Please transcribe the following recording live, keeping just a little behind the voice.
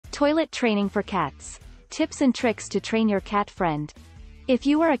Toilet training for cats. Tips and tricks to train your cat friend. If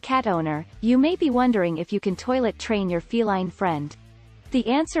you are a cat owner, you may be wondering if you can toilet train your feline friend. The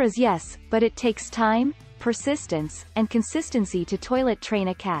answer is yes, but it takes time, persistence, and consistency to toilet train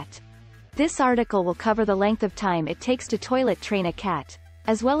a cat. This article will cover the length of time it takes to toilet train a cat,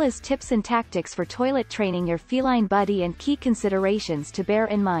 as well as tips and tactics for toilet training your feline buddy and key considerations to bear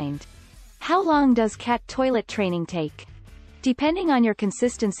in mind. How long does cat toilet training take? Depending on your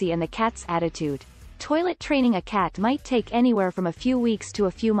consistency and the cat's attitude, toilet training a cat might take anywhere from a few weeks to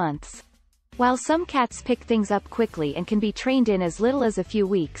a few months. While some cats pick things up quickly and can be trained in as little as a few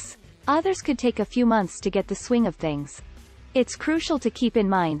weeks, others could take a few months to get the swing of things. It's crucial to keep in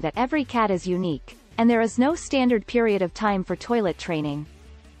mind that every cat is unique, and there is no standard period of time for toilet training.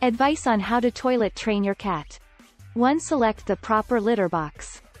 Advice on how to toilet train your cat. 1. Select the proper litter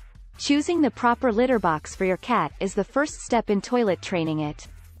box. Choosing the proper litter box for your cat is the first step in toilet training it.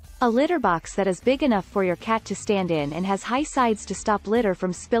 A litter box that is big enough for your cat to stand in and has high sides to stop litter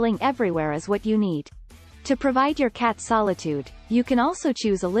from spilling everywhere is what you need. To provide your cat solitude, you can also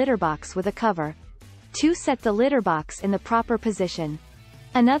choose a litter box with a cover. 2. Set the litter box in the proper position.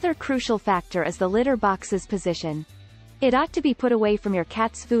 Another crucial factor is the litter box's position. It ought to be put away from your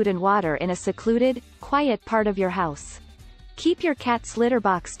cat's food and water in a secluded, quiet part of your house. Keep your cat's litter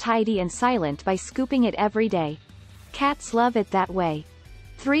box tidy and silent by scooping it every day. Cats love it that way.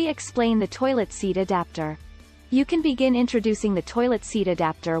 3. Explain the toilet seat adapter. You can begin introducing the toilet seat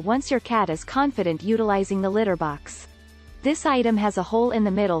adapter once your cat is confident utilizing the litter box. This item has a hole in the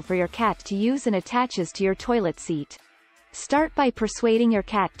middle for your cat to use and attaches to your toilet seat. Start by persuading your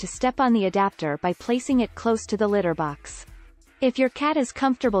cat to step on the adapter by placing it close to the litter box. If your cat is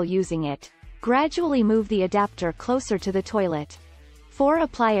comfortable using it, gradually move the adapter closer to the toilet. 4.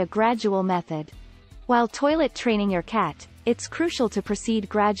 Apply a gradual method. While toilet training your cat, it's crucial to proceed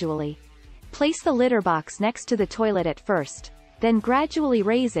gradually. Place the litter box next to the toilet at first, then gradually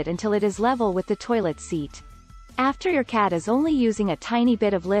raise it until it is level with the toilet seat. After your cat is only using a tiny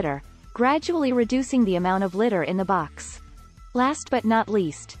bit of litter, gradually reducing the amount of litter in the box. Last but not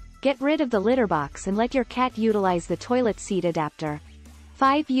least, get rid of the litter box and let your cat utilize the toilet seat adapter.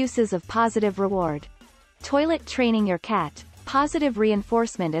 5 Uses of positive reward. Toilet training your cat. Positive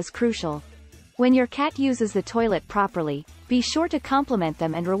reinforcement is crucial. When your cat uses the toilet properly, be sure to compliment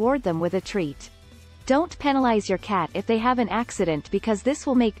them and reward them with a treat. Don't penalize your cat if they have an accident because this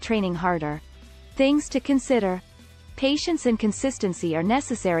will make training harder. Things to consider. Patience and consistency are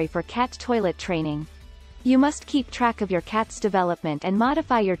necessary for cat toilet training. You must keep track of your cat's development and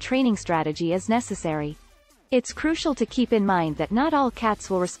modify your training strategy as necessary. It's crucial to keep in mind that not all cats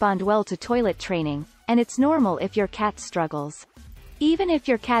will respond well to toilet training, and it's normal if your cat struggles. Even if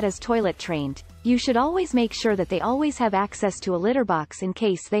your cat is toilet trained, you should always make sure that they always have access to a litter box in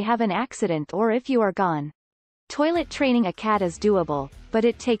case they have an accident or if you are gone. Toilet training a cat is doable, but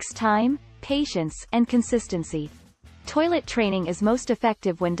it takes time, patience, and consistency. Toilet training is most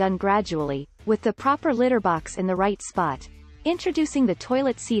effective when done gradually, with the proper litter box in the right spot, introducing the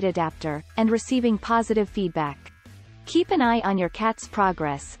toilet seat adapter, and receiving positive feedback. Keep an eye on your cat's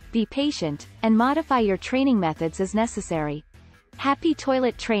progress, be patient, and modify your training methods as necessary. Happy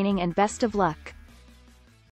toilet training and best of luck!